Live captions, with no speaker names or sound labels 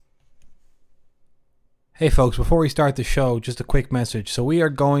Hey folks, before we start the show, just a quick message. So we are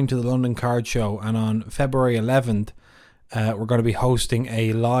going to the London Card Show, and on February 11th, we're going to be hosting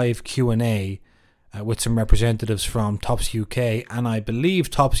a live Q&A with some representatives from Topps UK and I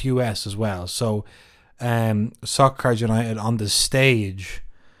believe Topps US as well. So Soccer Cards United on the stage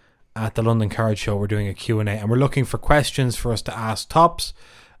at the London Card Show, we're doing a Q&A, and we're looking for questions for us to ask Topps.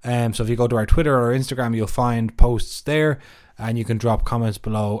 So if you go to our Twitter or Instagram, you'll find posts there. And you can drop comments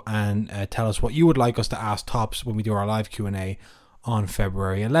below and tell us what you would like us to ask Topps when we do our live Q&A on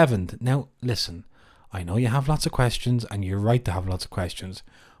February 11th. Now, listen, I know you have lots of questions, and you're right to have lots of questions.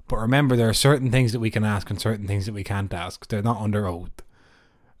 But remember, there are certain things that we can ask and certain things that we can't ask. They're not under oath.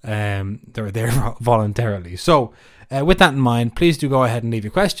 They're there voluntarily. So, with that in mind, please do go ahead and leave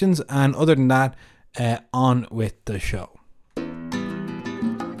your questions. And other than that, on with the show.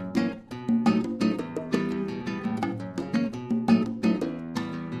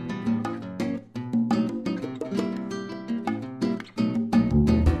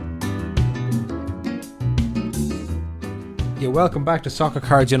 Welcome back to Soccer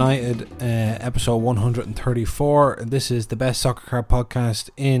Cards United, episode 134. This is the best soccer card podcast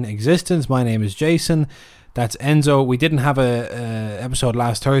in existence. My name is Jason. That's Enzo. We didn't have a episode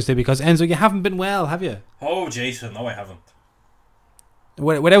last Thursday because, Enzo, you haven't been well, have you? Oh, Jason, no I haven't.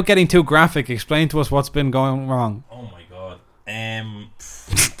 Without getting too graphic, explain to us what's been going wrong. Oh my god.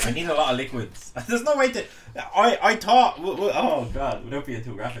 I need a lot of liquids. There's no way to... I thought... Oh god, without being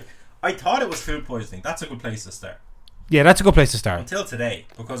too graphic. I thought it was food poisoning. That's a good place to start. Yeah, that's a good place to start. Until today,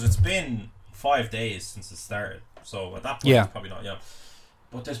 because it's been 5 days since it started. So at that point, it's probably not,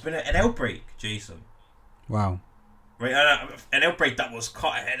 But there's been an outbreak, Jason. Wow. Right, an outbreak that was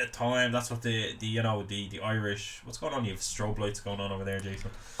caught ahead of time. That's what the Irish... What's going on? You have strobe lights going on over there,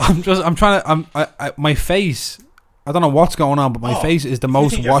 Jason. My face... I don't know what's going on, but my face is the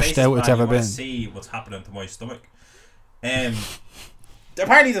most washed out it's ever been. See what's happening to my stomach.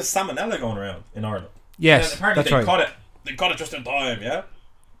 Apparently there's salmonella going around in Ireland. Yes, apparently that's right. They caught it just in time, yeah?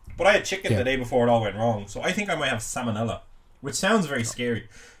 But I had chicken the day before it all went wrong, so I think I might have salmonella, which sounds very scary,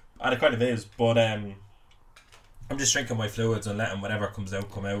 and it kind of is, but I'm just drinking my fluids and letting whatever comes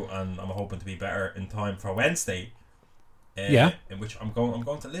out come out, and I'm hoping to be better in time for Wednesday, in which I'm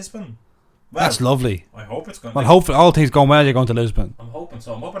going to Lisbon. Well, that's lovely. I hope it's going. Well, hopefully all things going well, you're going to Lisbon. I'm hoping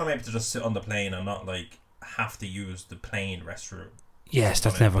so. I'm hoping I'm able to just sit on the plane and not like have to use the plane restroom. Yes,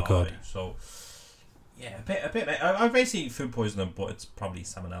 that's never good. So. Yeah, a bit. I basically food poisoning, but it's probably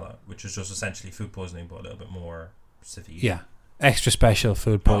salmonella, which is just essentially food poisoning, but a little bit more severe. Yeah, extra special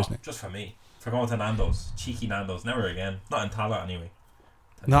food poisoning. Just for me. For going to Nando's. Cheeky Nando's. Never again. Not in Tala, anyway.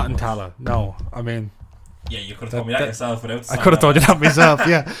 Not in Tala, no. I mean... Yeah, you could have told me that yourself without... I could have told you that myself,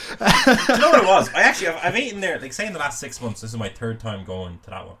 yeah. Do you know what it was? I've eaten there, like, say in the last 6 months, this is my third time going to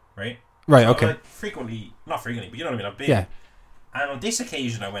that one, right? Right, so okay. Not frequently, but you know what I mean? I've been. Yeah. And on this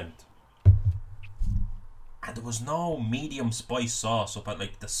occasion I went... And there was no medium spice sauce up at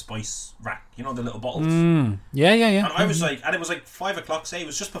like the spice rack, you know, the little bottles. Yeah. And I was like, and it was like 5 o'clock. Say it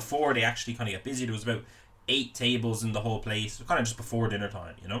was just before they actually kind of get busy. There was about 8 tables in the whole place, kind of just before dinner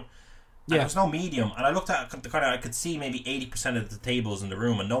time, you know. And there was no medium, and I looked at I could see maybe 80% of the tables in the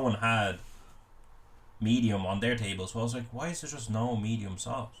room, and no one had medium on their table. So I was like, why is there just no medium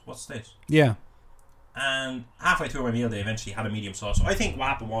sauce? What's this? Yeah. And halfway through my meal, they eventually had a medium sauce. So I think what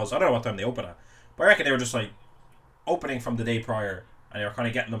happened was, I don't know what time they opened at. But I reckon they were just like opening from the day prior, and they were kind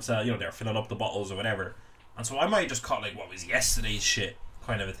of getting themselves, you know, they were filling up the bottles or whatever. And so I might have just caught like what was yesterday's shit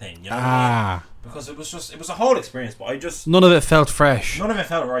kind of a thing, you know? Because it was a whole experience, but none of it felt fresh. None of it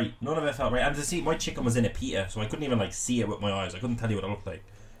felt right. And to see, my chicken was in a pita, so I couldn't even like see it with my eyes. I couldn't tell you what it looked like.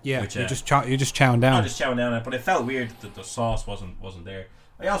 Yeah, you're just chowing down. I just chowing down, but it felt weird that the sauce wasn't there.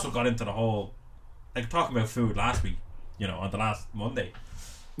 I also got into the whole, like talking about food last week, you know, on the last Monday.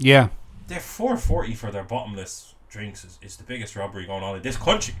 Yeah. They're $4.40 for their bottomless drinks is the biggest robbery going on in this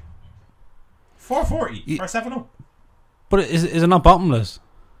country. $4.40 for a 7-Up. But is it not bottomless?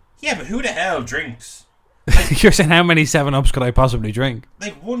 Yeah, but who the hell drinks? Like, you're saying how many 7-Ups could I possibly drink?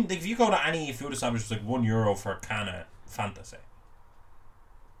 Like if you go to any food establishment, it's like €1 for a can of Fanta, say.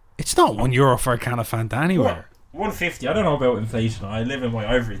 It's not €1 for a can of Fanta anywhere. $1.50. I don't know about inflation. I live in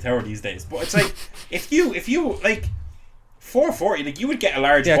my ivory tower these days, but it's like if you like. $4.40, like you would get a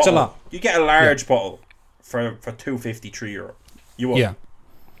large bottle. It's a lot. You get a large bottle for €2.50, €3. You would. Yeah.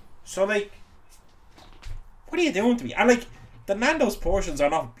 So like, what are you doing to me? And like, the Nando's portions are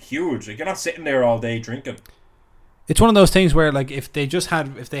not huge. Like you're not sitting there all day drinking. It's one of those things where like if they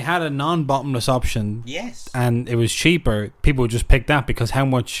had a non-bottomless option, yes, and it was cheaper, people would just pick that because how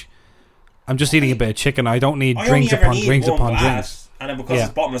much. I'm just eating a bit of chicken. I don't need drinks upon drinks upon drinks. And then because Yeah.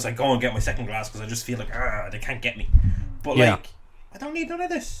 it's bottomless, I go and get my second glass because I just feel like they can't get me. But Yeah. like, I don't need none of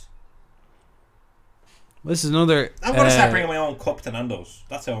this. This is another. I'm gonna start bringing my own cup to Nando's.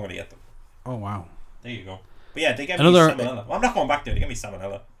 That's how I'm gonna get them. Oh wow! There you go. But yeah, they get Another- me salmonella. Well, I'm not going back there. They get me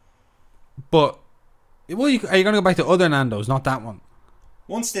salmonella. But well, are you going to go back to other Nando's, not that one?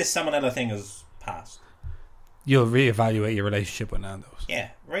 Once this salmonella thing is passed, You'll reevaluate your relationship with Nando's. yeah.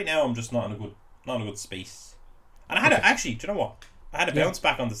 Right now, I'm just not in a good space. And I had to actually. Do you know what? I had to bounce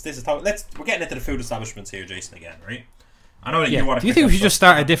back on this. This is how. We're getting into the food establishments here, Jason. Again, right? I know that you want to. Do you think we should just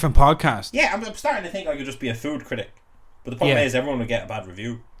start a different podcast? Yeah, I'm starting to think I could just be a food critic, but the problem is everyone will get a bad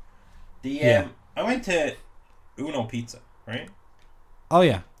review. I went to Uno Pizza, right? Oh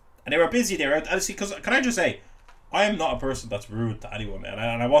yeah. And they were busy there. Because can I just say, I am not a person that's rude to anyone, and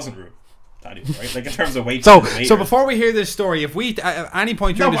I wasn't rude to anyone, right? Like in terms of weight. So before we hear this story, if we at any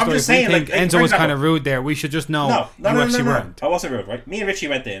point during the story, if we think Enzo was kind of rude there, we should just know you actually weren't. I wasn't rude, right? Me and Richie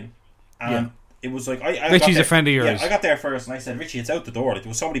went in, and it was like Richie's a friend of yours. Yeah, I got there first, and I said, Richie, it's out the door. Like there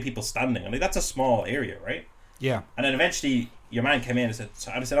was so many people standing, and like that's a small area, right? Yeah. And then eventually your man came in and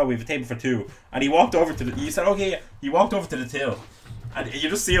said, oh, we have a table for two. And he walked over to he said, okay, yeah. He walked over to the till. And you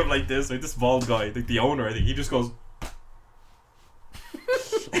just see him like this bald guy, like the owner, I think. He just goes...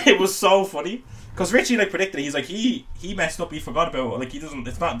 It was so funny. Because Richie, like, predicted, he's like, he messed up, he forgot about it. Like, he doesn't,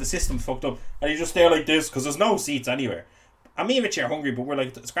 it's not, the system's fucked up. And he's just there like this, because there's no seats anywhere. And me and Richie are hungry, but we're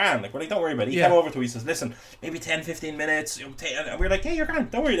like, it's grand. Like, we're like, don't worry about it. He came over to us, he says, listen, maybe 10, 15 minutes. And we're like, yeah, you're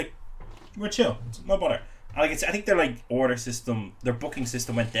grand, don't worry. Like, we're chill. It's no bother. And like I think their like order system, their booking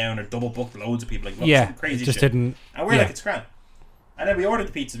system went down or double booked loads of people. Like some crazy just shit. didn't. And we're like, it's grand. And then we ordered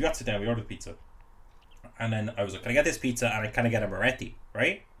the pizza. We got to sit down. We ordered the pizza. And then I was like, can I get this pizza? And I kind of get a Moretti,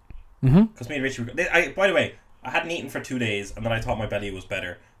 right? Because me and Richie by the way, I hadn't eaten for 2 days, and then I thought my belly was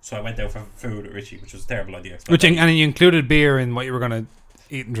better, so I went out for food with Richie, which was a terrible idea. And you included beer in what you were going to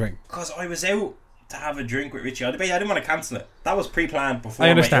eat and drink. Because I was out to have a drink with Richie. I didn't want to cancel it. That was pre-planned before I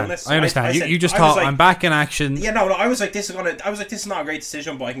understand. my illness. I understand. I said, you just thought, like, I'm back in action. Yeah, no. I was like, this is not a great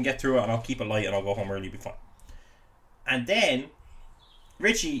decision, but I can get through it, and I'll keep it light, and I'll go home early, be fine. And then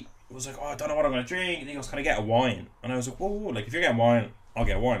Richie was like, oh, I don't know what I'm going to drink. And he goes, can I get a wine? And I was like, whoa, like if you're getting wine, I'll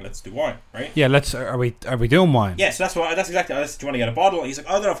get wine. Let's do wine, right? Yeah, are we doing wine? Yeah, so that's exactly. I said, do you want to get a bottle? He's like,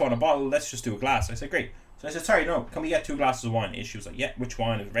 I don't know if I want a bottle. Let's just do a glass. I said, great. So I said, sorry, no. Can we get 2 glasses of wine? And she was like, yeah. Which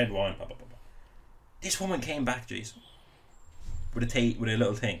wine? Red wine. Blah blah blah. This woman came back, Jason, with a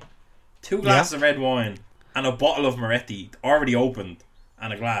little thing. 2 glasses of red wine and a bottle of Moretti already opened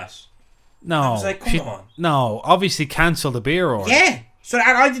and a glass. No, I was like, come on. No, obviously cancel the beer order. Yeah. So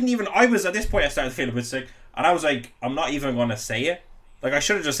I didn't even. I was at this point. I started feeling a bit sick, and I was like, I'm not even going to say it. Like I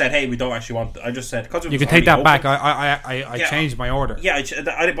should have just said, hey, we don't actually want. I just said because you can take that back. I changed my order. Yeah,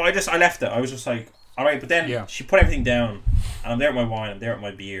 I left it. I was just like, all right, but then she put everything down, and I'm there with my wine, I'm there with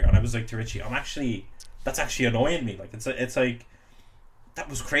my beer, and I was like to Richie, that's actually annoying me. Like it's like that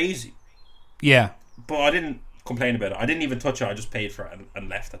was crazy. Yeah, but I didn't complain about it. I didn't even touch it. I just paid for it and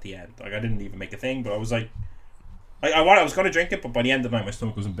left at the end. Like I didn't even make a thing. But I was like, I was going to drink it, but by the end of the night my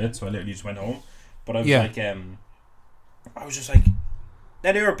stomach was in bits, so I literally just went home. But I was like, I was just like.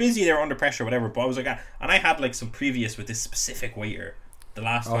 Now they were busy, they were under pressure, whatever. But I was like, and I had like some previous with this specific waiter the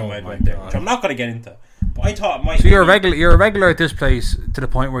last time I went there, which I'm not going to get into. But I thought, so you're a regular at this place to the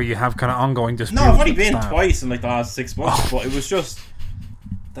point where you have kind of ongoing disputes. No, I've only been twice in like the last 6 months, but it was just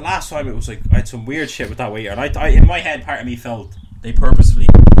the last time. It was like I had some weird shit with that waiter, and I in my head, part of me felt they purposefully.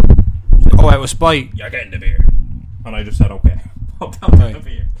 It was spite. You're getting the beer, and I just said okay. I'll get the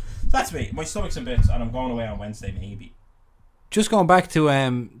beer. So that's me. My stomach's in bits, and I'm going away on Wednesday, maybe. Just going back to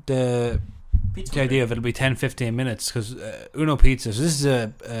the idea of it'll be 10-15 minutes because Uno Pizza. So this is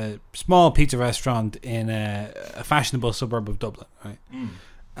a small pizza restaurant in a fashionable suburb of Dublin, right?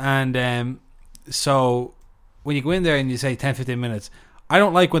 And so when you go in there and you say 10-15 minutes, I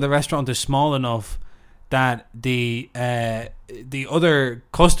don't like when the restaurant is small enough that the other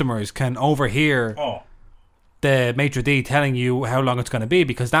customers can overhear the maitre d' telling you how long it's going to be,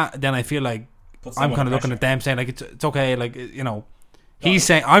 because then I feel like I'm kind of looking at them saying like it's okay, like he's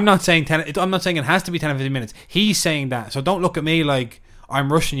saying I'm not saying it has to be 10 or 15 minutes. He's saying that, so don't look at me like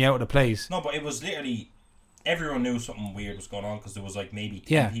I'm rushing you out of the place. No, but it was literally everyone knew something weird was going on because there was like maybe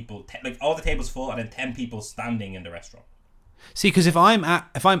 10 people, like all the tables full, and then 10 people standing in the restaurant. See, because if I'm at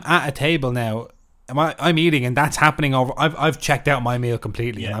a table now, I'm eating and that's happening over. I've checked out my meal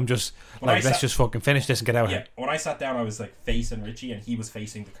completely, and I'm just let's just fucking finish this and get out here. When I sat down, I was like facing Richie, and he was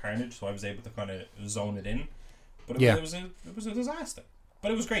facing the carnage, so I was able to kind of zone it in. But it was a disaster.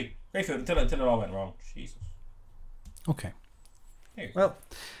 But it was great food until it all went wrong. Jesus. Okay. Well,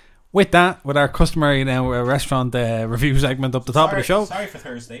 with that, with our customary now restaurant review segment up the top of the show. Sorry for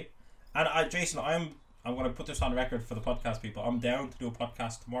Thursday. And Jason, I'm going to put this on record for the podcast people. I'm down to do a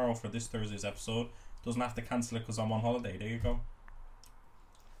podcast tomorrow for this Thursday's episode. Doesn't have to cancel it because I'm on holiday. There you go.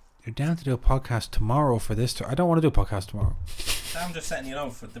 You're down to do a podcast tomorrow for this. I don't want to do a podcast tomorrow. I'm just setting you know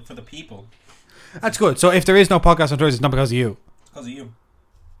for the people. That's good. So if there is no podcast on Thursday, it's not because of you. It's because of you.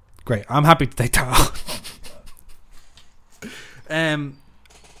 Great. I'm happy to take that off.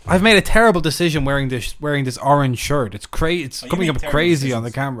 I've made a terrible decision wearing this orange shirt. It's crazy. It's coming up crazy on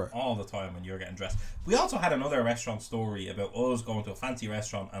the camera all the time when you're getting dressed. We also had another restaurant story about us going to a fancy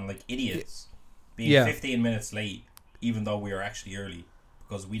restaurant and like idiots being 15 minutes late, even though we were actually early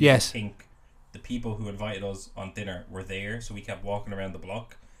because we didn't think the people who invited us on dinner were there. So we kept walking around the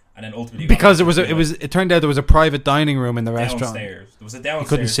block, and then ultimately because it turned out there was a private dining room in the restaurant. There was a downstairs. You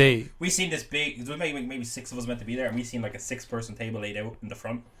couldn't see. We seen this big. There was maybe 6 of us meant to be there, and we seen like a 6-person table laid out in the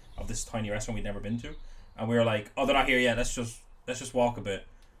front of this tiny restaurant we'd never been to, and we were like, "Oh, they're not here yet. Let's just walk a bit."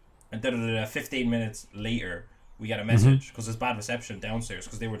 And 15 minutes later, we get a message because there's bad reception downstairs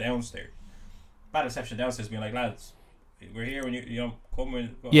because they were downstairs. Bad reception downstairs, being like, "Lads, we're here when you come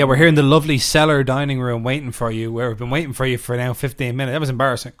in." Yeah, we're here in the lovely cellar dining room waiting for you. Where we've been waiting for you for now 15 minutes. That was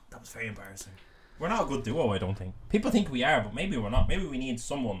embarrassing. That was very embarrassing. We're not a good duo, I don't think. People think we are, but maybe we're not. Maybe we need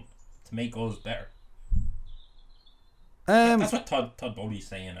someone to make us better. That's what Todd Bowley's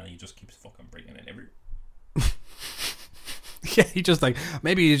saying, and he just keeps fucking bringing it everywhere. Yeah, he just like,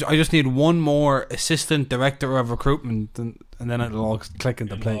 maybe I just need one more assistant director of recruitment, and then it'll all click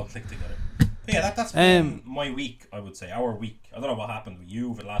into place. All click together. But yeah, that's been my week. I would say our week. I don't know what happened with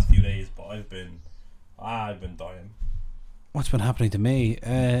you for the last few days, but I've been dying. What's been happening to me?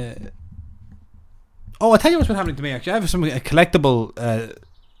 I'll tell you what's been happening to me. Actually, I have a collectible.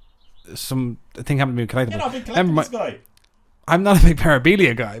 Some thing happened to me with collectible. You're not a big collectibles guy. I'm not a big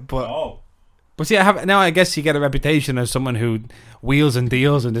memorabilia guy, but. Oh. But see, I guess you get a reputation as someone who wheels and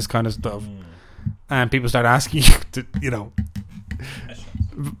deals and this kind of stuff, and people start asking you to,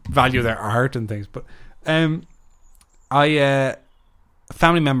 value their art and things. But a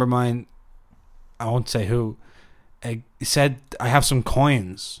family member of mine, I won't say who, said I have some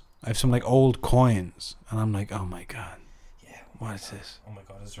coins. I have some like old coins, and I'm like, oh my god, what is this? Oh my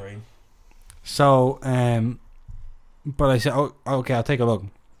god, it's right. So, but I said, oh, okay, I'll take a look.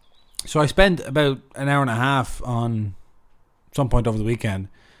 So I spent about an hour and a half on some point over the weekend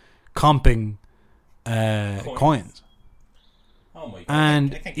comping coins. Oh my god!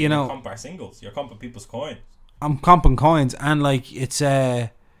 And I think you know, comp our singles. You're comping people's coins. I'm comping coins, and like it's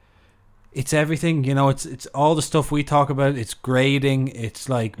everything. You know, it's all the stuff we talk about. It's grading. It's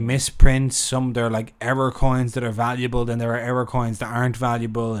like misprints. Some they're like error coins that are valuable. Then there are error coins that aren't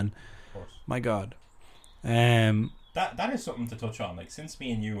valuable. And of course, my god, That is something to touch on. Like, since me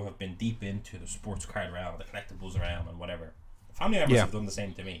and you have been deep into the sports card realm, the collectibles realm, and whatever, family members have done the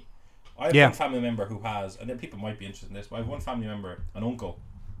same to me. I have one family member who has, and then people might be interested in this, but I have one family member, an uncle,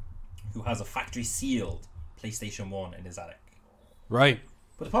 who has a factory sealed PlayStation 1 in his attic. Right.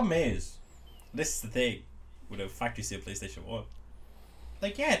 But the problem is, this is the thing with a factory sealed PlayStation 1.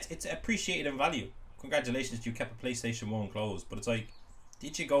 Like, yeah, it's appreciated in value. Congratulations, you kept a PlayStation 1 closed. But it's like,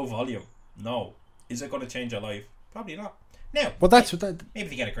 did you go volume? No. Is it going to change your life? Probably not. Now, well, that's maybe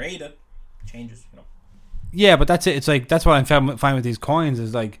if you get it graded, changes, Yeah, but that's it. It's like, that's what I'm fine with these coins.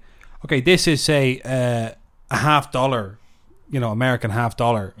 Is like, okay, this is say a $50, American $50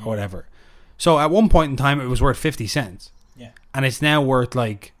 or whatever. So at one point in time, it was worth 50 cents. Yeah, and it's now worth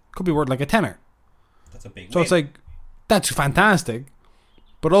could be worth like a tenner. That's a big. So win. It's like, that's fantastic,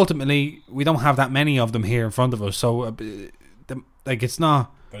 but ultimately we don't have that many of them here in front of us. So, it's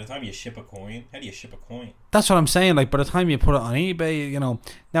not. By the time you ship a coin, how do you ship a coin? That's what I'm saying. Like, by the time you put it on eBay,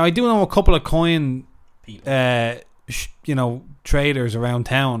 Now I do know a couple of coin people, traders around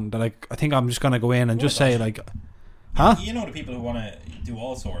town that I think I'm just gonna go in and just say like, huh? You know the people who want to do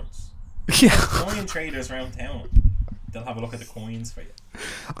all sorts. Yeah. Coin traders around town. They'll have a look at the coins for you.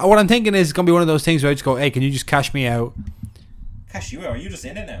 What I'm thinking is it's gonna be one of those things where I just go, hey, can you just cash me out? Cash you out? Are you just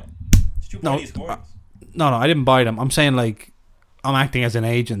in it now? Did you buy these coins? No, I didn't buy them. I'm saying like, I'm acting as an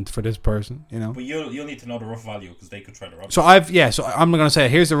agent for this person, But you'll need to know the rough value because they could try to rob. So so I'm going to say,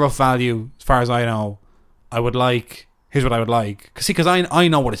 here's the rough value as far as I know. Here's what I would like. Because I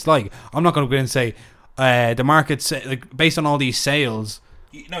know what it's like. I'm not going to go in and say, the market's, like, based on all these sales,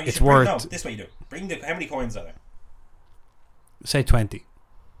 it's worth... No, this is what you do. How many coins are there? Say 20.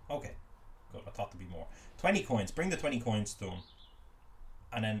 Okay. Good, I thought there'd be more. 20 coins. Bring the 20 coins to them.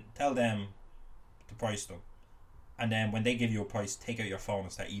 And then tell them the price to them. And then when they give you a price, take out your phone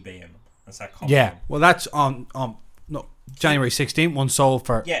and start eBaying them and start copying them. Well, that's on no. January 16th, one sold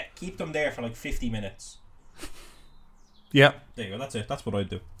for... Yeah, keep them there for like 50 minutes. Yeah. There you go, that's it. That's what I'd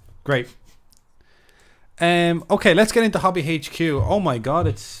do. Great. Okay, let's get into Hobby HQ. Oh my god,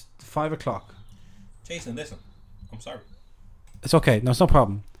 it's 5 o'clock. Jason, listen. I'm sorry. It's okay. No, it's no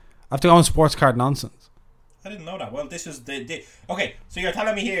problem. I have to go on sports card nonsense. I didn't know that. Well, this is the... Okay, so you're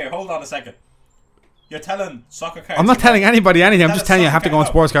telling me here... Hold on a second. You're telling soccer cards... I'm not telling anybody anything. I'm just telling you I have to go on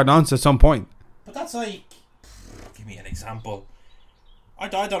sports card nonsense at some point. But that's like... Give me an example. I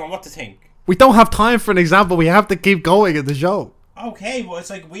don't know what to think. We don't have time for an example. We have to keep going at the show. Okay, well, it's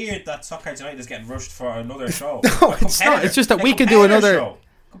like weird that Soccer Cards United is getting rushed for another show. No, it's not. It's just that we can do another...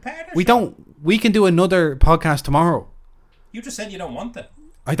 We can do another podcast tomorrow. You just said you don't want it.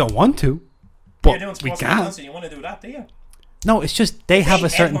 I don't want to, but we can. And you want to do that, do you? No, it's just they have a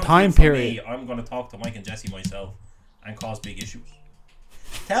certain time period. I'm going to talk to Mike and Jesse myself and cause big issues.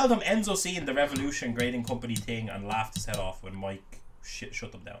 Tell them Enzo seen the Revolution Grading Company thing and laughed his head off when Mike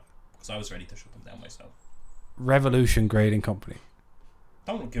shut them down. Because I was ready to shut them down myself. Revolution Grading Company.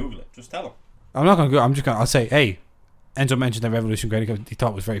 Don't Google it. Just tell them. I'm not going to Google. I'll say, hey, Enzo mentioned the Revolution Grading Company. He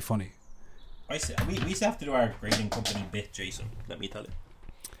thought it was very funny. We used to have to do our grading company bit, Jason. Let me tell you.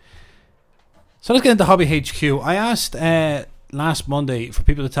 So let's get into Hobby HQ. I asked last Monday for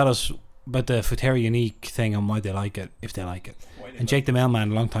people to tell us about the Futera Unique thing and why they like it, if they like it. And Jake the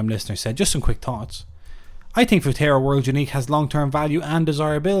Mailman, a long-time listener, said, just some quick thoughts. I think Futera World Unique has long-term value and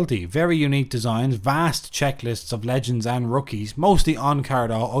desirability. Very unique designs, vast checklists of legends and rookies, mostly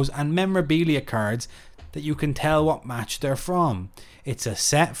on-card autos and memorabilia cards that you can tell what match they're from. It's a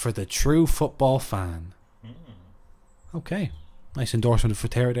set for the true football fan. Okay. Nice endorsement of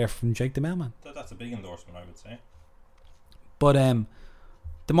Futera there from Jake the Mailman. That's a big endorsement, I would say. But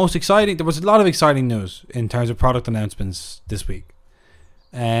the most exciting... There was a lot of exciting news in terms of product announcements this week.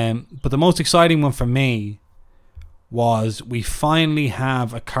 But the most exciting one for me was we finally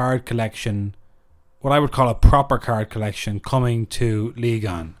have a card collection, what I would call a proper card collection, coming to Ligue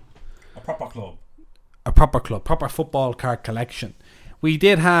 1. A proper club. A proper club. Proper football card collection. We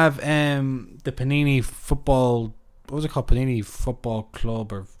did have the Panini football... What was it called? Panini Football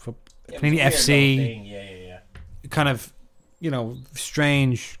Club or Panini FC. Yeah. Kind of,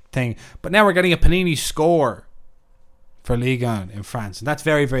 strange thing. But now we're getting a Panini Score for Ligue 1 in France. And that's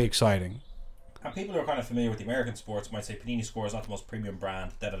very, very exciting. And people who are kind of familiar with the American sports might say Panini Score is not the most premium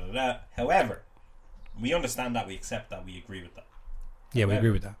brand. However, we understand that, we accept that, we agree with that. Yeah, we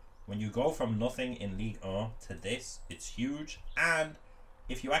agree with that. When you go from nothing in Ligue 1 to this, it's huge. And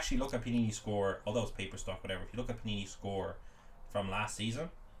if you actually look at Panini Score, although it's paper stock, whatever, if you look at Panini Score from last season,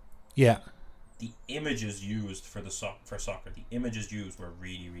 yeah, the images used for soccer, the images used were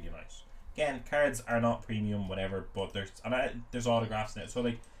really, really nice. Again, cards are not premium, whatever, but there's autographs in it. So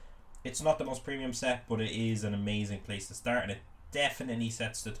it's not the most premium set, but it is an amazing place to start, and it definitely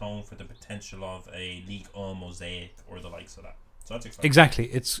sets the tone for the potential of a Ligue 1 mosaic or the likes of that. So that's exciting. Exactly,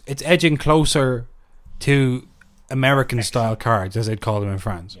 it's edging closer to American style cards, as they'd call them in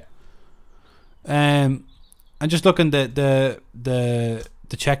France. Yeah. And just looking, the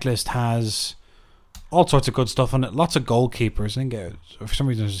checklist has all sorts of good stuff on it. Lots of goalkeepers. I think for some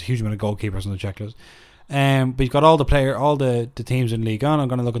reason there's a huge amount of goalkeepers on the checklist. But you've got all the teams in Ligue 1. I'm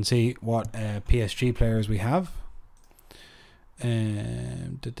going to look and see what PSG players we have. Okay.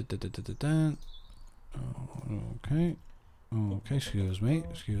 Excuse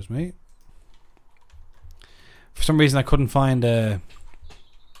me. For some reason I couldn't find a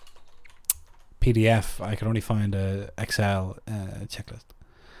PDF. I could only find a Excel checklist.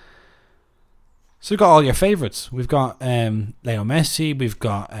 So we've got all your favourites. We've got Leo Messi, we've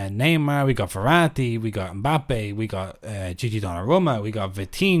got Neymar, we got Verratti, we got Mbappe, we got Gigi Donnarumma, we got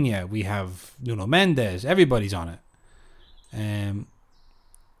Vitinha, we have Nuno Mendes. Everybody's on it. And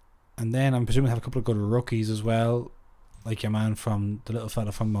then I'm presuming we have a couple of good rookies as well, like your man from the little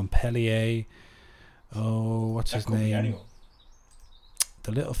fella from Montpellier. Oh, what's his name?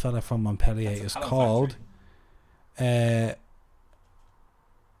 The little fella from Montpellier is called Eli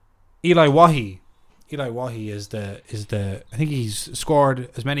Wahi. Eli Wahi is the I think he's scored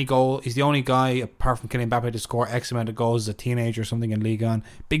as many goals. He's the only guy apart from Kylian Mbappe to score X amount of goals as a teenager or something in Ligue 1.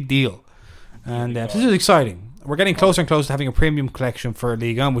 Big deal. And this is exciting. We're getting closer and closer to having a premium collection for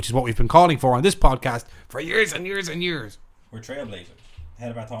Ligue 1, which is what we've been calling for on this podcast for years and years and years. We're trailblazers.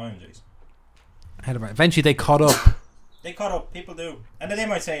 Ahead of our time, Jason. Eventually they caught up. They caught up. People do. And then they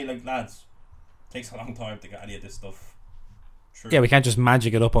might say, like, lads, it takes a long time to get any of this stuff. True. Yeah, we can't just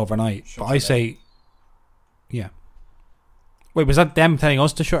magic it up overnight. But I say, yeah. Wait, was that them telling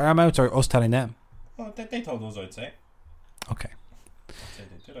us to shut our mouths or us telling them? Well, they told us, I'd say. Okay.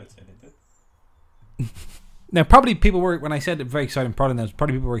 I'd say they did. Now, probably people were, when I said very exciting product announcement,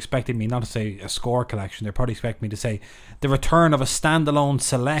 probably people were expecting me not to say a score collection. They're probably expecting me to say the return of a standalone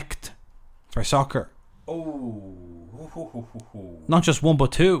select for soccer. Oh. Not just one,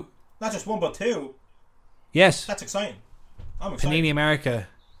 but two. Not just one, but two? Yes. That's exciting. I'm excited. Panini America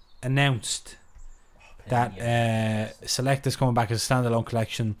announced that Select is coming back as a standalone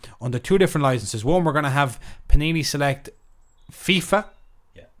collection under two different licenses. One, we're going to have Panini Select FIFA.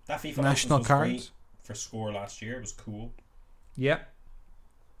 Yeah, that FIFA national was cards great for Score last year. It was cool. Yeah.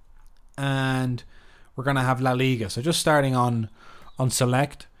 And we're going to have La Liga. So just starting on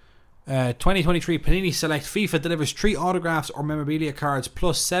Select. 2023 Panini Select FIFA delivers 3 autographs or memorabilia cards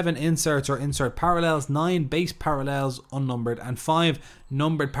plus 7 inserts or insert parallels, 9 base parallels unnumbered, and 5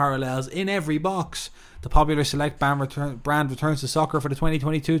 numbered parallels in every box. The popular Select brand returns to soccer for the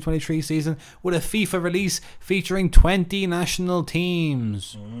 2022-23 season with a FIFA release featuring 20 national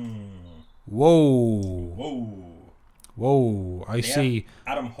teams. Whoa. I see.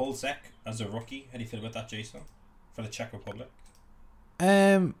 Adam Holsek as a rookie. How do you feel about that, Jason? For the Czech Republic?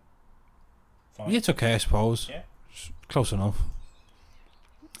 Fine. Yeah, it's okay, I suppose. Yeah. Close enough.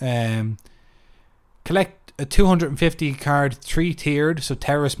 Collect a 250 card 3-tiered, so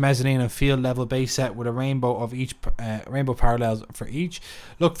terrace, mezzanine, and field level base set with a rainbow of each rainbow parallels for each.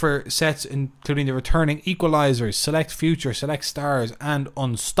 Look for sets including the returning Equalizers, Select Future, Select Stars, and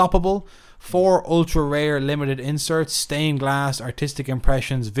Unstoppable. 4 ultra rare limited inserts, stained glass, artistic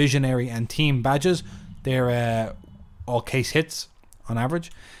impressions, visionary, and team badges. They're all case hits on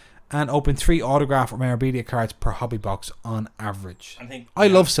average. And open 3 autograph or memorabilia cards per hobby box on average. I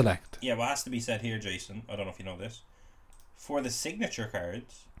love Select. Yeah, what has to be said here, Jason, I don't know if you know this. For the signature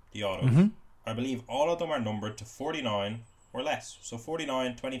cards, the autos, I believe all of them are numbered to 49 or less. So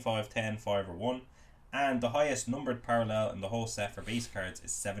 49, 25, 10, 5 or 1. And the highest numbered parallel in the whole set for base cards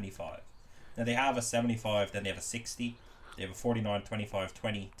is 75. Now they have a 75, then they have a 60. They have a 49, 25,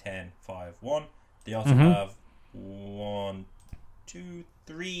 20, 10, 5, 1. They also have 1, 2,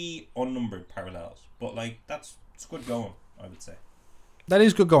 3 unnumbered parallels, but like it's good going, I would say. That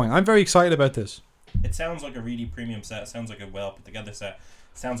is good going. I'm very excited about this. It sounds like a really premium set. It sounds like a well put together set.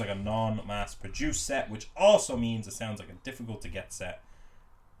 It sounds like a non-mass produced set, which also means it sounds like a difficult to get set.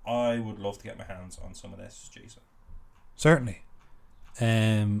 I would love to get my hands on some of this, Jason. Certainly.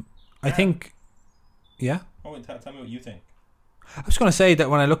 I think. Yeah. Oh, tell me what you think. I was going to say that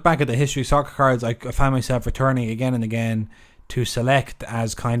when I look back at the history of soccer cards, I find myself returning again and again to Select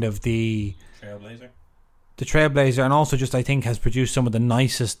as kind of the trailblazer, and also just I think has produced some of the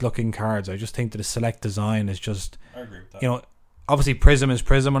nicest looking cards. I just think that the Select design is just, I agree with that. You know, obviously Prism is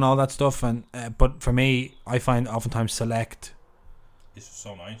Prism and all that stuff, and but for me, I find oftentimes Select is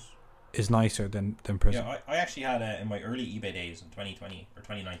so nice. Is nicer than Prism. Yeah, I actually had in my early eBay days in 2020 or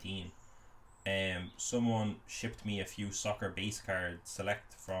 2019. Someone shipped me a few soccer base cards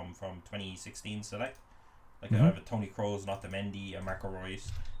Select from 2016 Select. Like I have a Tony Kroos, not the Mendy, a Marco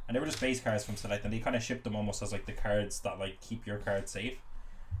Reus, and they were just base cards from Select, and they kind of shipped them almost as like the cards that like keep your card safe.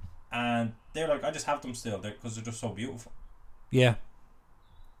 And they're like, I just have them still because they're just so beautiful. Yeah.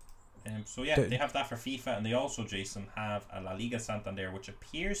 So yeah, they have that for FIFA, and they also, Jason, have a La Liga Santander, which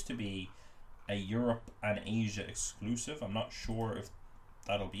appears to be a Europe and Asia exclusive. I'm not sure if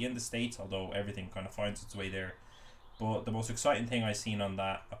that'll be in the States, although everything kind of finds its way there. But the most exciting thing I've seen on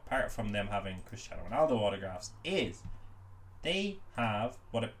that, apart from them having Cristiano Ronaldo autographs, is they have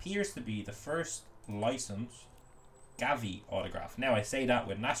what appears to be the first licensed Gavi autograph. Now, I say that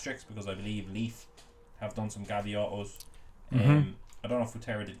with an asterisk because I believe Leaf have done some Gavi autos. I don't know if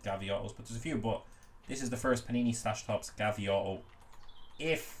Futera did Gavi autos, but there's a few. But this is the first Panini / Topps Gavi auto.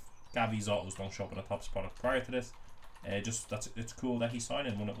 If Gavi's autos don't show up in a Topps product prior to this, it's cool that he's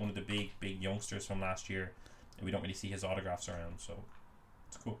signing one of the big youngsters from last year. We don't really see his autographs around, so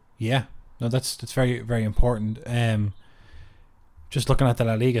it's cool. Yeah, no, that's very, very important. Just looking at the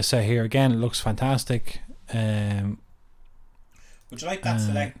La Liga set here again, it looks fantastic. Would you like that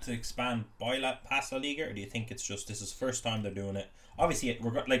Select to expand past La Liga, or do you think it's just this is the first time they're doing it? Obviously,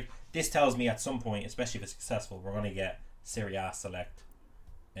 this tells me at some point, especially if it's successful, we're going to get Serie A Select,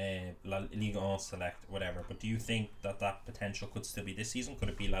 La Liga 1 Select, whatever. But do you think that potential could still be this season? Could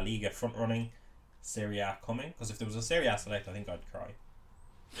it be La Liga front running? Serie A coming? Because if there was a Serie A Select, I think I'd cry.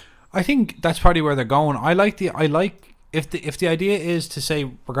 I think that's probably where they're going. If the idea is to say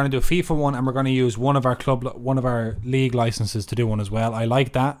we're going to do a FIFA one and we're going to use one of our league licenses to do one as well. I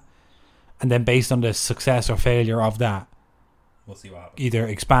like that, and then based on the success or failure of that, we'll see what happens. Either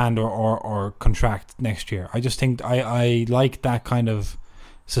expand or contract next year. I just think I like that kind of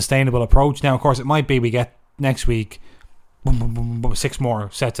sustainable approach. Now, of course, it might be we get next week. 6 more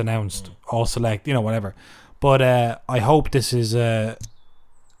sets announced, all Select, whatever. But I hope this is a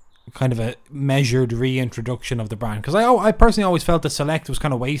kind of a measured reintroduction of the brand, because I personally always felt that Select was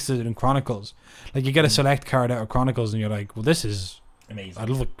kind of wasted in Chronicles. Like, you get a Select card out of Chronicles and you're like, well, this is amazing. I'd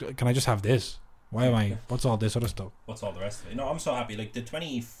love it. Can I just have this? Why am I? What's all this other stuff? What's all the rest of it? No, I'm so happy. Like the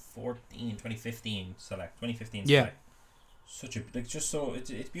 2014, 2015 Select, 2015 Yeah. Select. Such a just so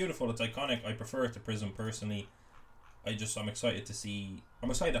it's beautiful. It's iconic. I prefer it to Prism personally. I'm excited to see. I'm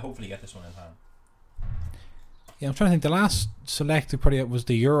excited to hopefully get this one in hand. Yeah, I'm trying to think. The last Select probably was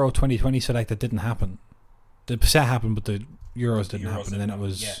the Euro 2020 Select that didn't happen. The set happened, but the Euros didn't happen, and then it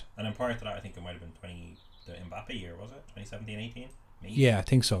was. Yeah, and then prior to that, I think it might have been the Mbappe year, was it? 2017-18? Maybe. Yeah, I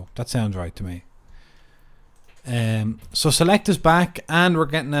think so. That sounds right to me. So Select is back, and we're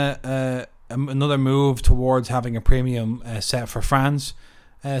getting another move towards having a premium set for France.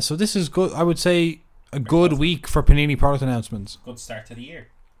 So this is good. I would say a good week for Panini product announcements. Good start to the year.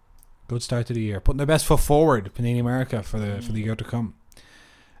 Good start to the year. Putting their best foot forward, Panini America, for the year to come.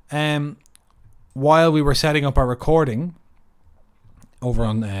 While we were setting up our recording over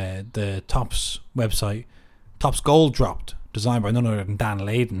on the Topps website, Topps Gold dropped, designed by none other than Dan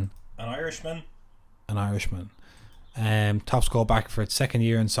Layden. An Irishman. Topps Gold back for its second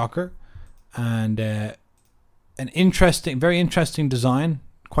year in soccer, and an very interesting design,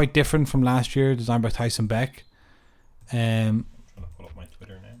 quite different from last year, designed by Tyson Beck. I'm trying to pull up my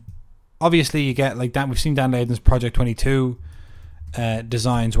Twitter now. Obviously, you get like that. We've seen Dan Layden's Project 22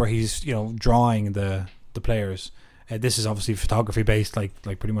 designs where he's drawing the players. This is obviously photography based, like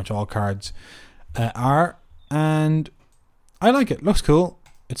pretty much all cards are, and I like it. Looks cool.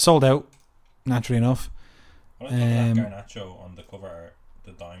 It's sold out, naturally enough. I like that Garnacho on the cover art,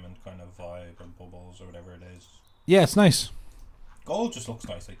 the diamond kind of vibe and bubbles or whatever it is. Yeah, it's nice. Gold just looks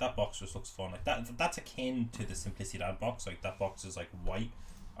nice. Like that box just looks fun. Like that's akin to the Simplicidad box. Like that box is like white.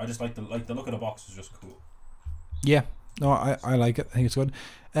 I just like the look of the box is just cool. Yeah, no, I like it. I think it's good.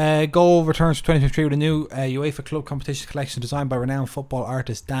 Goal returns for 2023 with a new UEFA Club Competitions collection designed by renowned football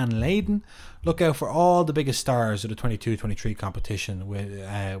artist Dan Layden. Look out for all the biggest stars of the 22-23 competition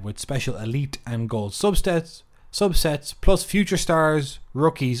with special elite and gold subsets, plus future stars,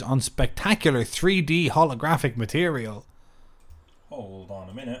 rookies on spectacular 3D holographic material. Hold on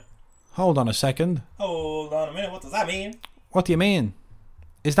a minute. Hold on a second. Hold on a minute. What does that mean? What do you mean?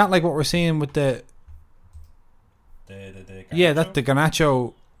 Is that like what we're seeing with the Garnacho? Yeah, that's the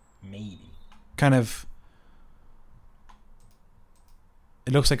Garnacho. Maybe. Kind of.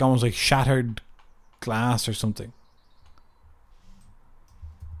 It looks like almost like shattered glass or something.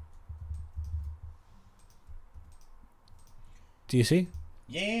 Do you see?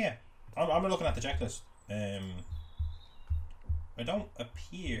 Yeah. I'm looking at the checklist. I don't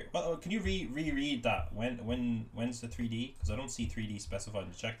appear. Well, can you reread that? When's the 3D? Because I don't see 3D specified in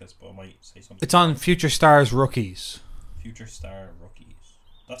the checklist, but I might say something. It's on Future Stars Rookies. Future Star Rookies.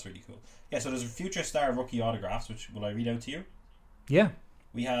 That's really cool. Yeah, so there's Future Star Rookie autographs, which will I read out to you? Yeah.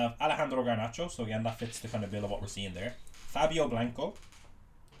 We have Alejandro Garnacho, so again, that fits the kind of bill of what we're seeing there. Fabio Blanco.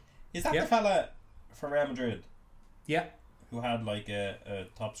 Is that the fella for Real Madrid? Yeah. Who had like a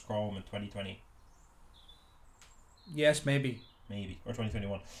Topps Chrome in 2020? Yes, maybe. Or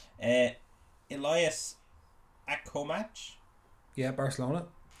 2021. Elias Akomach. Yeah, Barcelona.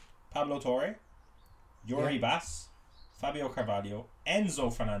 Pablo Torre. Yuri Bass. Fabio Carvalho.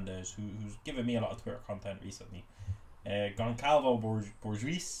 Enzo Fernandez, who's given me a lot of Twitter content recently. Goncalvo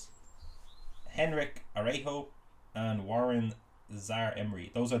Borges. Henrik Arejo. And Warren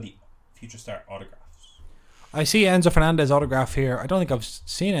Zaire-Emery. Those are the Future Star autographs. I see Enzo Fernandez autograph here. I don't think I've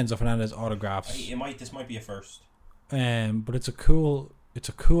seen Enzo Fernandez autographs. This might be a first. But it's a cool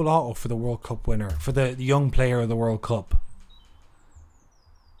auto for the World Cup winner, for the young player of the World Cup.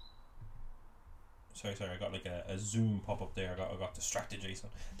 Sorry, I got like a Zoom pop up there. I got distracted, Jason.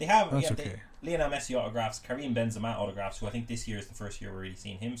 They have Lionel Messi autographs, Karim Benzema autographs, who I think this year is the first year we're really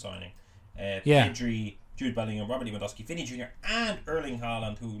seeing him signing. Pedri, Jude Bellingham, Robert Lewandowski, Vinny Jr. and Erling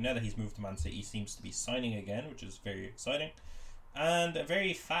Haaland, who now that he's moved to Man City seems to be signing again, which is very exciting. And a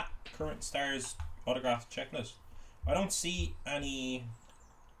very fat current stars autograph checklist. I don't see any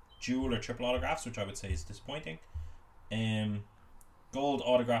dual or triple autographs, which I would say is disappointing. Gold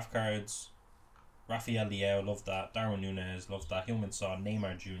autograph cards. Rafael Leao, love that. Darwin Núñez, love that. Heung-min Son,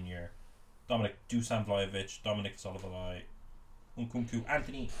 Neymar Jr., Dominic Dusan Vlahovic, Dominic Szoboszlai, Nkunku,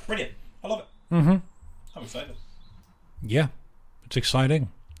 Anthony. Brilliant. I love it. Mm-hmm. I'm excited. Yeah, it's exciting.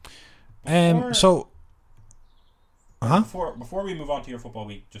 Before we move on to your football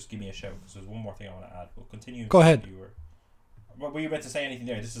week, just give me a shout because there's one more thing I want to add. We'll continue. Go ahead. Were you about to say anything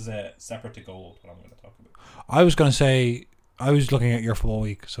there? This is a separate to gold. What I'm going to talk about. I was going to say I was looking at your football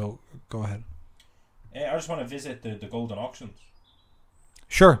week, so go ahead. I just want to visit the golden auctions.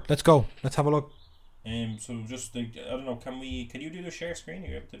 Sure, let's go. Let's have a look. So just I don't know. Can you do the share screen? Are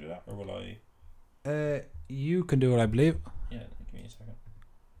you able to do that, or will I? You can do it, I believe. Yeah, give me a second.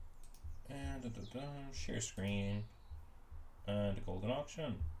 And share screen, and the golden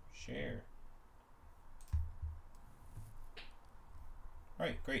auction share.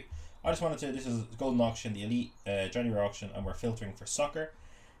 Right, great. I just wanted to. This is golden auction, the elite January auction, and we're filtering for soccer.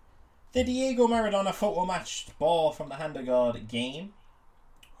 The Diego Maradona photo matched ball from the Hand of God game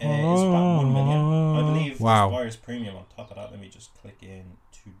is about 1 million. I believe wow. This buyer's premium on top of that. Let me just click in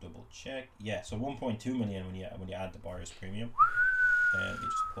to double check. Yeah, so 1.2 million when you add the buyer's premium. Let me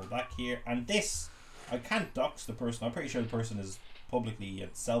just pull back here. And this, I can't dox the person. I'm pretty sure the person is publicly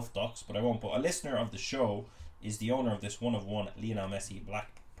self-doxed, but I won't. But a listener of the show is the owner of this 1/1 Lionel Messi Black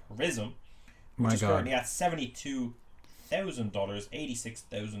Prism, which is currently at $72,000,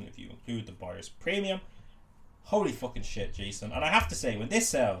 $86,000 if you include the buyer's premium. Holy fucking shit, Jason. And I have to say, when this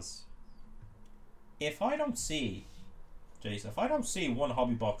sells, if I don't see one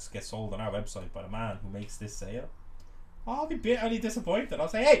hobby box get sold on our website by the man who makes this sale, I'll be bitterly disappointed. I'll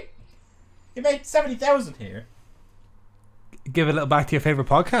say, hey, you made 70,000 here. Give a little back to your favourite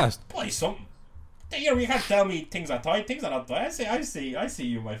podcast. Buy something. You can't tell me things are tight, things are not tight. I see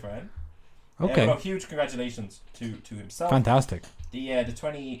you, my friend. Okay. Well, huge congratulations to himself. Fantastic. The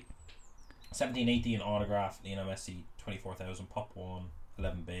 2017-18 autograph, Lionel Messi, 24,000, pop 1,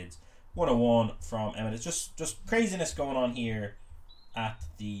 11 bids, 101 from Emirates. Just craziness going on here at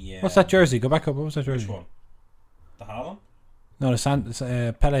the. What's that jersey? Go back up. What was that jersey? Which one? The Haaland? No,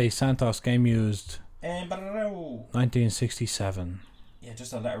 the Pele Santos game used. 1967. Yeah,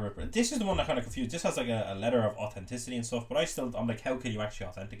 just a letter of. This is the one that kind of confused. This has like a letter of authenticity and stuff, but I'm like, how can you actually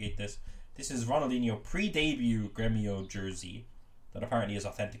authenticate this? This is Ronaldinho pre-debut Gremio jersey that apparently is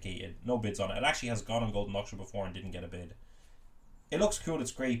authenticated. No bids on it. It actually has gone on golden auction before and didn't get a bid. It looks cool.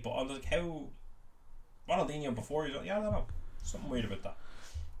 It's great, but I'm like, how Ronaldinho before he's I don't know, something weird about that.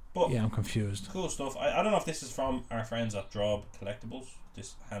 But yeah, I'm confused. Cool stuff. I don't know if this is from our friends at Drob Collectibles.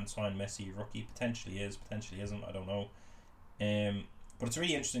 This hand signed Messi rookie potentially is, potentially isn't. I don't know. But it's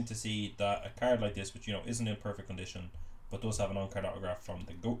really interesting to see that a card like this, which isn't in perfect condition, but does have an on-card autograph from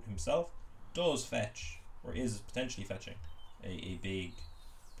the GOAT himself, does fetch, or is potentially fetching, a big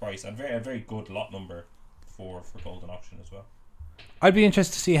price and a very good lot number for golden auction as well. I'd be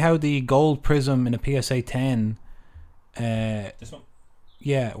interested to see how the gold prism in a PSA 10 this one?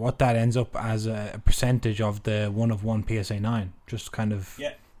 Yeah, what that ends up as a percentage of the 1/1 PSA 9. Just kind of.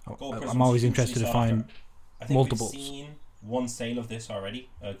 Yeah. I'm always interested to find multiples. We've seen one sale of this already,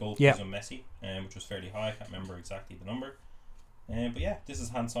 gold prism Messi, which was fairly high. I can't remember exactly the number. But yeah, this is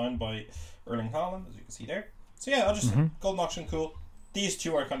hand signed by Erling Haaland, as you can see there. So yeah, I'll just golden auction, cool. These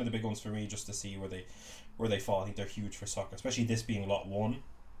two are kind of the big ones for me, just to see where they fall. I think they're huge for soccer, especially this being lot 1.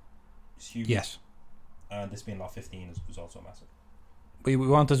 It's huge. Yes. And this being lot 15 was also massive. We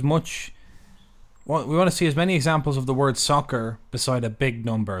want as much. We want to see as many examples of the word soccer beside a big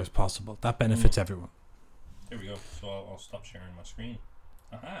number as possible. That benefits everyone. There we go. So I'll stop sharing my screen.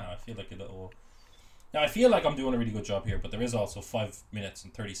 I feel like a little. Now I feel like I'm doing a really good job here, but there is also 5 minutes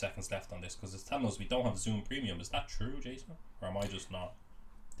and 30 seconds left on this because it's telling us we don't have Zoom Premium. Is that true, Jason? Or am I just not?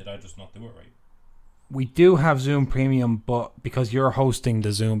 Did I just not do it right? We do have Zoom Premium, but because you're hosting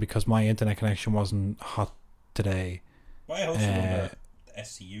the Zoom, because my internet connection wasn't hot today. Why hosted on the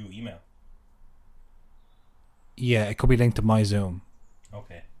SCU email? Yeah, it could be linked to my Zoom.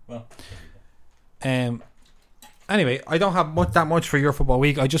 Okay, well. Anyway, I don't have that much for your football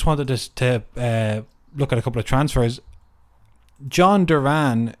week. I just wanted to look at a couple of transfers. John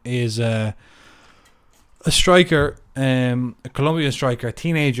Duran is a striker, a Colombian striker, a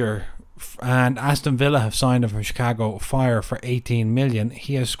teenager, and Aston Villa have signed him from Chicago Fire for 18 million.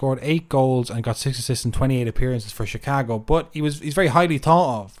 He has scored 8 goals and got 6 assists in 28 appearances for Chicago, but he's very highly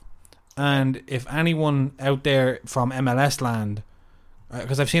thought of. And if anyone out there from MLS land,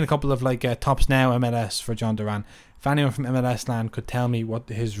 because I've seen a couple of Tops Now MLS for John Duran, if anyone from MLS land could tell me what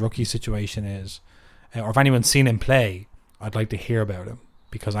his rookie situation is, or if anyone's seen him play, I'd like to hear about him,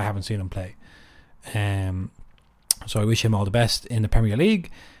 because I haven't seen him play. So I wish him all the best in the Premier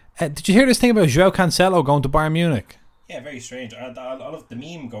League. Did you hear this thing about João Cancelo going to Bayern Munich? Yeah, very strange. I love the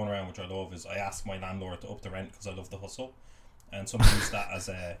meme going around, which I love, is I ask my landlord to up the rent because I love the hustle. And someone used that as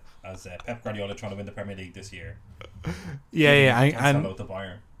Pep Guardiola trying to win the Premier League this year. Yeah, and to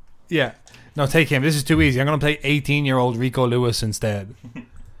Bayern. Yeah, no, take him. This is too easy. I'm going to play 18-year-old Rico Lewis instead.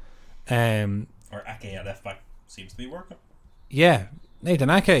 Or Ake at left back seems to be working. Yeah, Nathan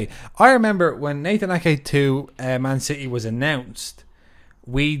Ake. I remember when Nathan Ake to Man City was announced,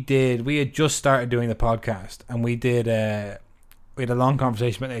 we had just started doing the podcast, and we had a long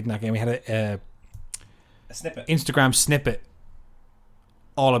conversation with Nathan Ake, and we had a snippet, Instagram snippet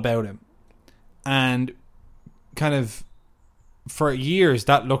all about him, and kind of for years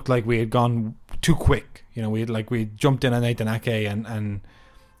that looked like we had gone too quick. You know, we jumped in on Nathan Ake, and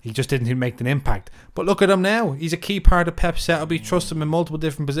he just didn't make an impact. But look at him now. He's a key part of Pep's setup. We trust him in multiple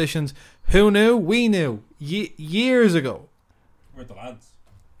different positions. Who knew? We knew years ago. We're the lads.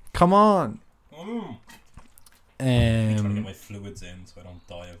 Come on. I'm trying to get my fluids in so I don't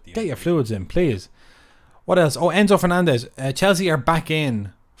die of the. Get your fluids in, please. What else? Oh, Enzo Fernandez. Chelsea are back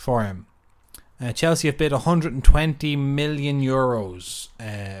in for him. Chelsea have bid 120 million euros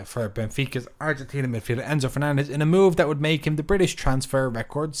for Benfica's Argentina midfielder Enzo Fernandez in a move that would make him the British transfer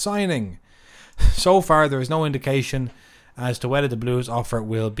record signing. So far, there is no indication as to whether the Blues' offer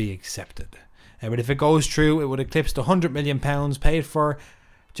will be accepted. But if it goes through, it would eclipse the £100 million paid for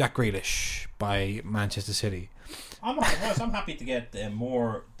Jack Grealish by Manchester City. I'm happy to get the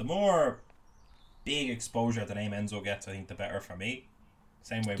more big exposure the name Enzo gets, I think the better for me.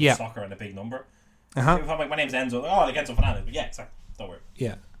 Same way with soccer and a big number. If I'm like, my name's Enzo, like Enzo Fernandez. Yeah, exactly. Don't worry.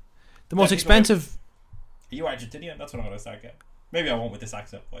 Yeah. The most expensive. Are you Argentinian? That's what I'm going to start getting. Maybe I won't with this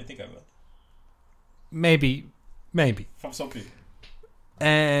accent, but I think I will. Maybe. From some people.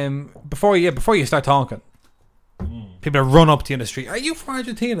 Before you start talking, people run up to you in the street. Are you from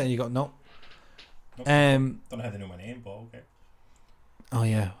Argentina? And you go, no. Nope. Don't know how they know my name, but okay. Oh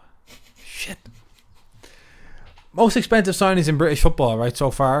yeah. Shit. Most expensive signings in British football, right,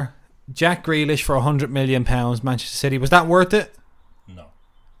 so far. Jack Grealish for £100 million, Manchester City. Was that worth it?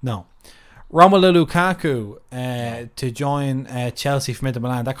 No. Romelu Lukaku to join Chelsea from Inter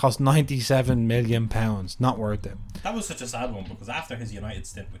Milan. That cost £97 million. Not worth it. That was such a sad one because after his United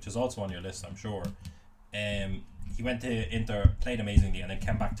stint, which is also on your list, I'm sure, he went to Inter, played amazingly, and then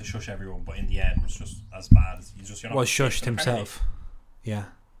came back to shush everyone. But in the end, was just as bad as he's just. Was shushed himself. Yeah.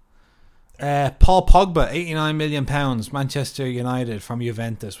 Paul Pogba, £89 million, Manchester United from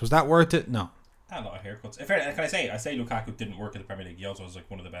Juventus. Was that worth it? No. A lot of haircuts. In fairness, can I say Lukaku didn't work in the Premier League. He also has like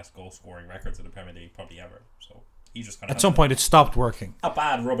one of the best goal scoring records in the Premier League probably ever. So he just kind of at some point it stopped working. A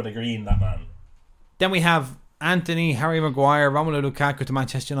bad rub of the green, that man. Then we have Anthony, Harry Maguire, Romelu Lukaku to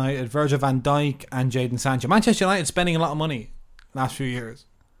Manchester United, Virgil van Dijk and Jadon Sancho. Manchester United spending a lot of money last few years.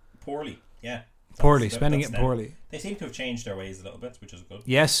 Poorly, yeah. Spending it poorly. They seem to have changed their ways a little bit, which is good.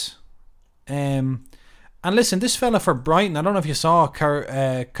 Yes. And listen, this fella for Brighton, I don't know if you saw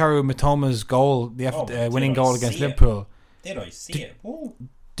Karu Mitoma's goal, the winning goal against Liverpool. Did I see it? Whoa.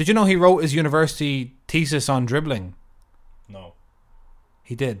 Did you know he wrote his university thesis on dribbling? No.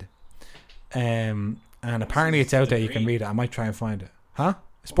 He did. And apparently it's out there, you can read it. I might try and find it. Huh?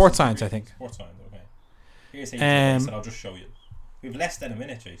 Sports science, I think. Sports science, okay. Here's and I'll just show you. We've less than a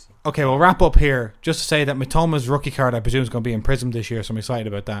minute, Jason. Okay, we'll wrap up here. Just to say that Mitoma's rookie card, I presume, is going to be in Prism this year, so I'm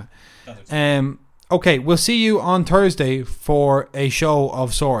excited about that. Okay, we'll see you on Thursday for a show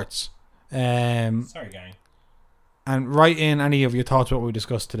of sorts. Sorry, gang. And write in any of your thoughts about what we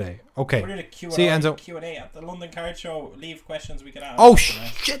discussed today. Okay. We're doing a Q&A, see you, Enzo. Q&A at the London Card Show. Leave questions we can ask. Oh,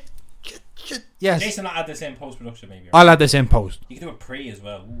 shit. Yes. Jason, I'll add this in post-production, maybe. I'll add this in post. You can do a pre as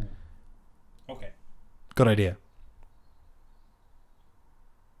well. Ooh. Okay. Good idea.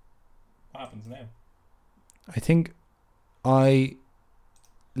 What happens now? I think I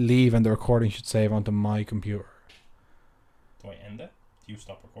leave and the recording should save onto my computer. Do I end it? Do you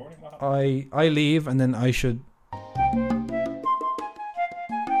stop recording? What happens? I leave and then I should